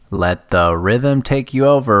Let the rhythm take you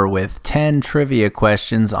over with 10 trivia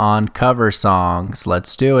questions on cover songs.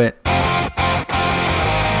 Let's do it.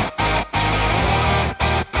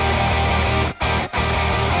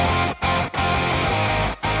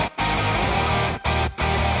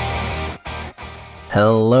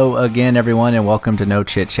 Hello again, everyone, and welcome to No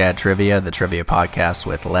Chit Chat Trivia, the trivia podcast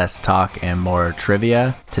with less talk and more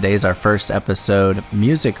trivia. Today's our first episode,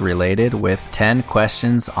 music related, with 10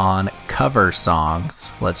 questions on cover songs.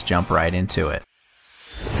 Let's jump right into it.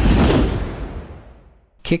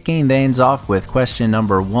 Kicking things off with question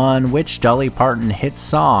number 1, which Dolly Parton hit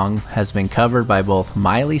song has been covered by both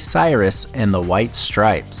Miley Cyrus and the White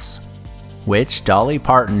Stripes? Which Dolly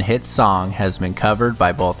Parton hit song has been covered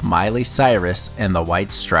by both Miley Cyrus and the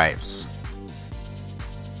White Stripes?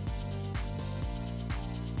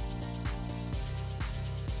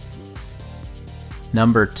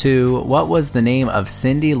 Number 2, what was the name of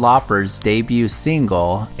Cyndi Lauper's debut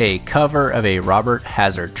single, a cover of a Robert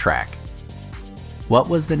Hazard track? What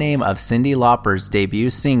was the name of Cyndi Lauper's debut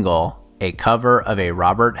single, a cover of a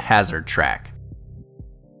Robert Hazard track?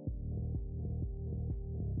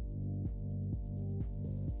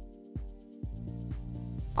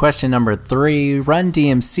 Question number 3, Run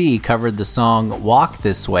DMC covered the song Walk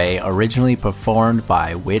This Way, originally performed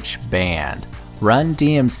by which band? Run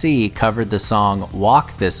DMC covered the song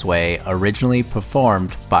Walk This Way, originally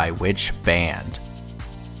performed by which band?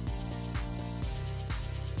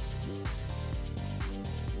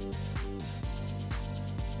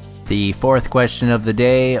 The fourth question of the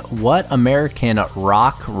day, what American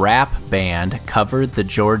rock rap band covered the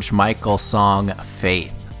George Michael song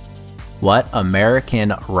Faith? What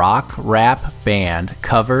American rock rap band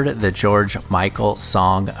covered the George Michael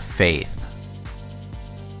song Faith?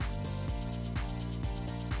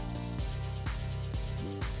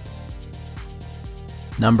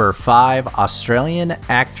 Number 5, Australian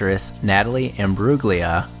actress Natalie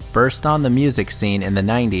Imbruglia burst on the music scene in the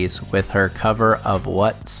 90s with her cover of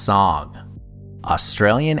what song?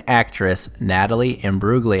 Australian actress Natalie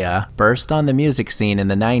Imbruglia burst on the music scene in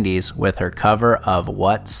the 90s with her cover of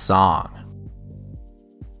what song?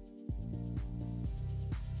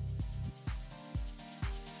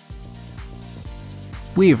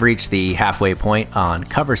 We've reached the halfway point on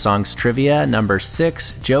cover songs trivia. Number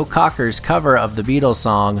 6, Joe Cocker's cover of the Beatles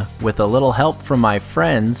song With a Little Help from My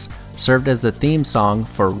Friends served as the theme song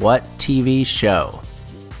for what TV show?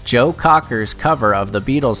 Joe Cocker's cover of the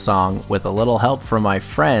Beatles song With a Little Help from My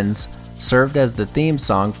Friends served as the theme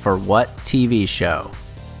song for what TV show?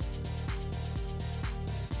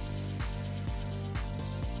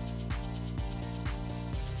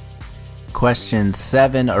 Question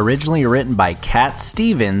 7, originally written by Cat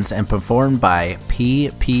Stevens and performed by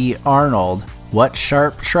P. Arnold, what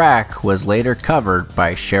Sharp track was later covered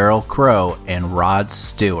by Sheryl Crow and Rod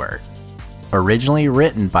Stewart? Originally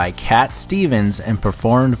written by Cat Stevens and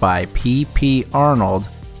performed by P. Arnold,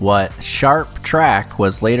 what Sharp track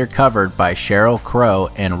was later covered by Sheryl Crow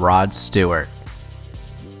and Rod Stewart?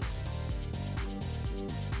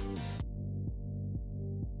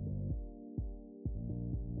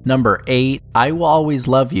 Number 8, I Will Always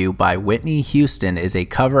Love You by Whitney Houston is a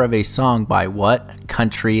cover of a song by what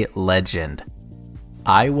country legend?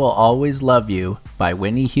 I Will Always Love You by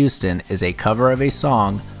Whitney Houston is a cover of a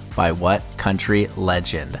song by what country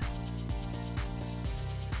legend?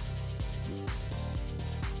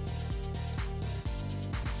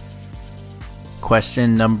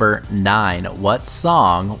 Question number 9. What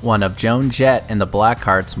song, one of Joan Jett and the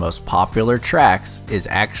Blackhearts' most popular tracks, is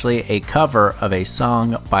actually a cover of a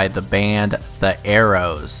song by the band The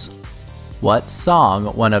Arrows? What song,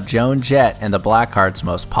 one of Joan Jett and the Blackhearts'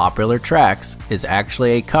 most popular tracks, is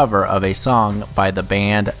actually a cover of a song by the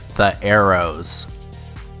band The Arrows?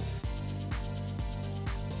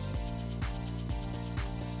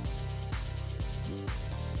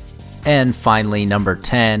 And finally, number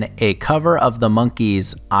 10, a cover of the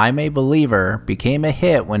Monkees' I'm a Believer became a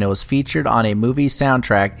hit when it was featured on a movie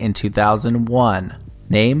soundtrack in 2001.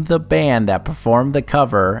 Name the band that performed the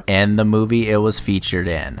cover and the movie it was featured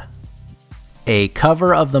in. A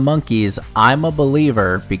cover of the Monkees' I'm a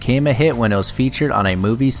Believer became a hit when it was featured on a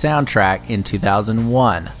movie soundtrack in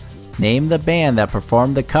 2001. Name the band that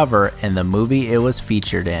performed the cover and the movie it was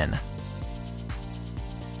featured in.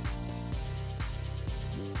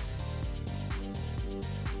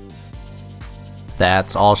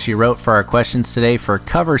 That's all she wrote for our questions today for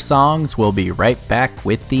cover songs. We'll be right back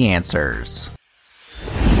with the answers.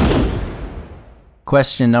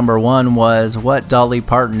 Question number 1 was, what Dolly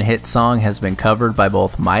Parton hit song has been covered by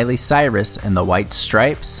both Miley Cyrus and the White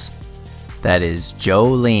Stripes? That is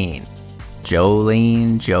Jolene.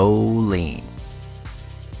 Jolene, Jolene.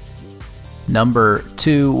 Number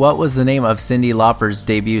 2, what was the name of Cyndi Lauper's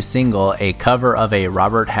debut single, a cover of a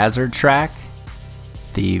Robert Hazard track?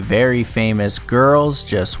 The very famous Girls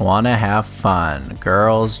Just Wanna Have Fun.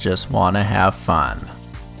 Girls Just Wanna Have Fun.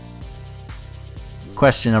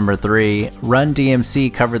 Question number 3, Run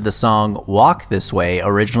DMC covered the song Walk This Way,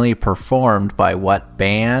 originally performed by what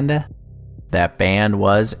band? That band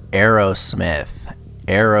was Aerosmith.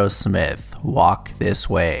 Aerosmith, Walk This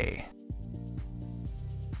Way.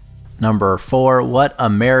 Number 4, what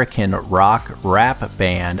American rock rap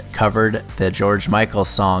band covered the George Michael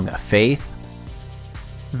song Faith?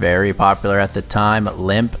 Very popular at the time,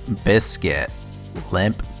 Limp Bizkit.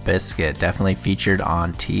 Limp Bizkit, definitely featured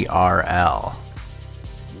on TRL.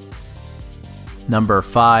 Number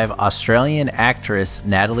 5, Australian actress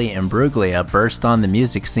Natalie Imbruglia burst on the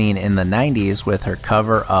music scene in the 90s with her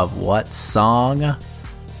cover of what song?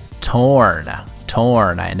 Torn.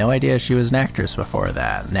 Torn. I had no idea she was an actress before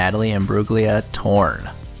that. Natalie Imbruglia, Torn.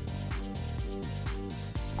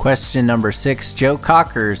 Question number 6, Joe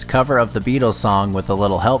Cocker's cover of the Beatles song With a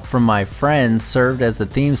Little Help from My Friends served as the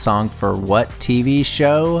theme song for what TV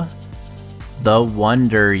show? The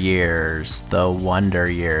Wonder Years. The Wonder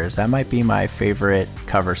Years. That might be my favorite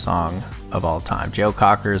cover song of all time. Joe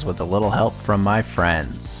Cocker's With a Little Help from My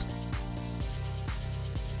Friends.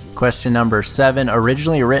 Question number 7.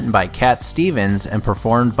 Originally written by Cat Stevens and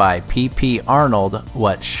performed by P.P. Arnold,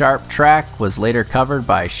 what Sharp track was later covered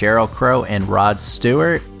by Sheryl Crow and Rod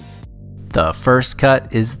Stewart? The First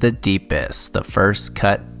Cut is the Deepest. The First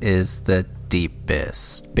Cut is the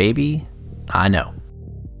Deepest. Baby, I know.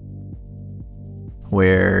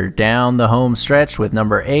 We're down the home stretch with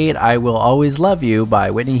number 8, I Will Always Love You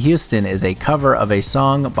by Whitney Houston is a cover of a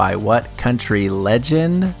song by what country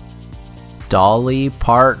legend? Dolly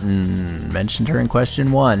Parton. Mentioned her in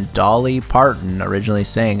question 1. Dolly Parton originally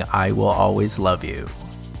sang I Will Always Love You.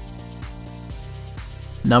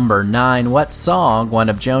 Number 9, what song, one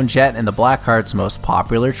of Joan Jett and the Blackhearts' most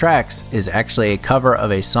popular tracks, is actually a cover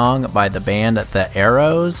of a song by the band The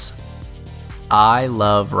Arrows? I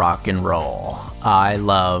Love Rock and Roll. I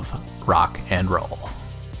Love Rock and Roll.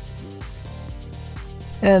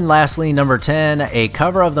 And lastly, number 10, a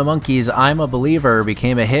cover of the Monkees' I'm a Believer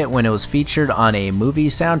became a hit when it was featured on a movie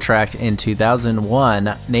soundtrack in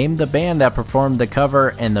 2001. Name the band that performed the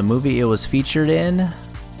cover and the movie it was featured in.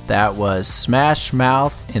 That was Smash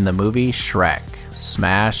Mouth in the movie Shrek.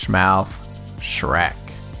 Smash Mouth, Shrek.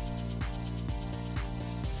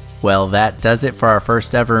 Well, that does it for our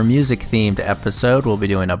first ever music-themed episode. We'll be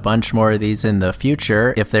doing a bunch more of these in the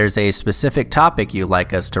future. If there's a specific topic you'd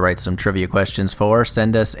like us to write some trivia questions for,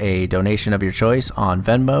 send us a donation of your choice on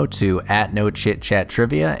Venmo to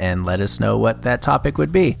 @NoChitChatTrivia and let us know what that topic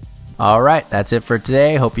would be. All right, that's it for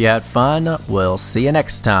today. Hope you had fun. We'll see you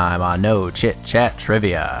next time on No Chit Chat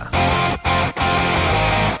Trivia.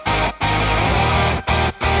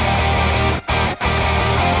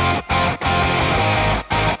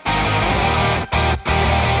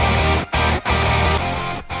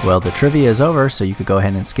 Well, the trivia is over, so you could go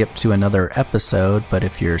ahead and skip to another episode, but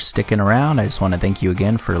if you're sticking around, I just want to thank you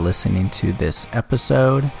again for listening to this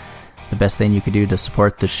episode. The best thing you could do to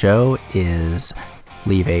support the show is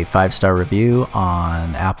leave a 5-star review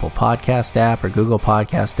on Apple Podcast app or Google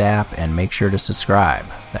Podcast app, and make sure to subscribe.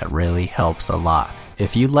 That really helps a lot.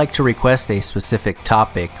 If you'd like to request a specific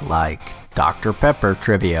topic like Dr. Pepper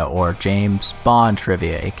trivia or James Bond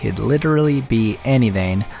trivia, it could literally be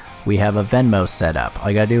anything. We have a Venmo set up.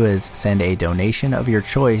 All you gotta do is send a donation of your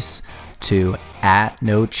choice to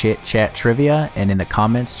 @NoChitChatTrivia, and in the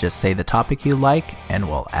comments just say the topic you like and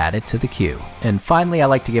we'll add it to the queue. And finally,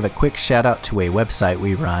 I'd like to give a quick shout out to a website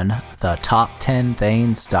we run,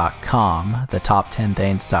 thetop10things.com.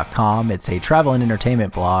 Thetop10things.com. It's a travel and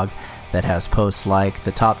entertainment blog that has posts like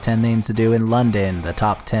the top 10 things to do in London, the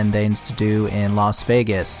top 10 things to do in Las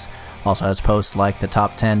Vegas. Also has posts like the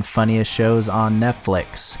top 10 funniest shows on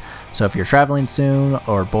Netflix. So if you're traveling soon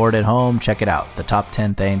or bored at home, check it out,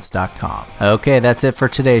 thetop10things.com. Okay, that's it for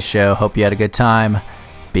today's show. Hope you had a good time.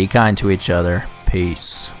 Be kind to each other.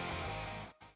 Peace.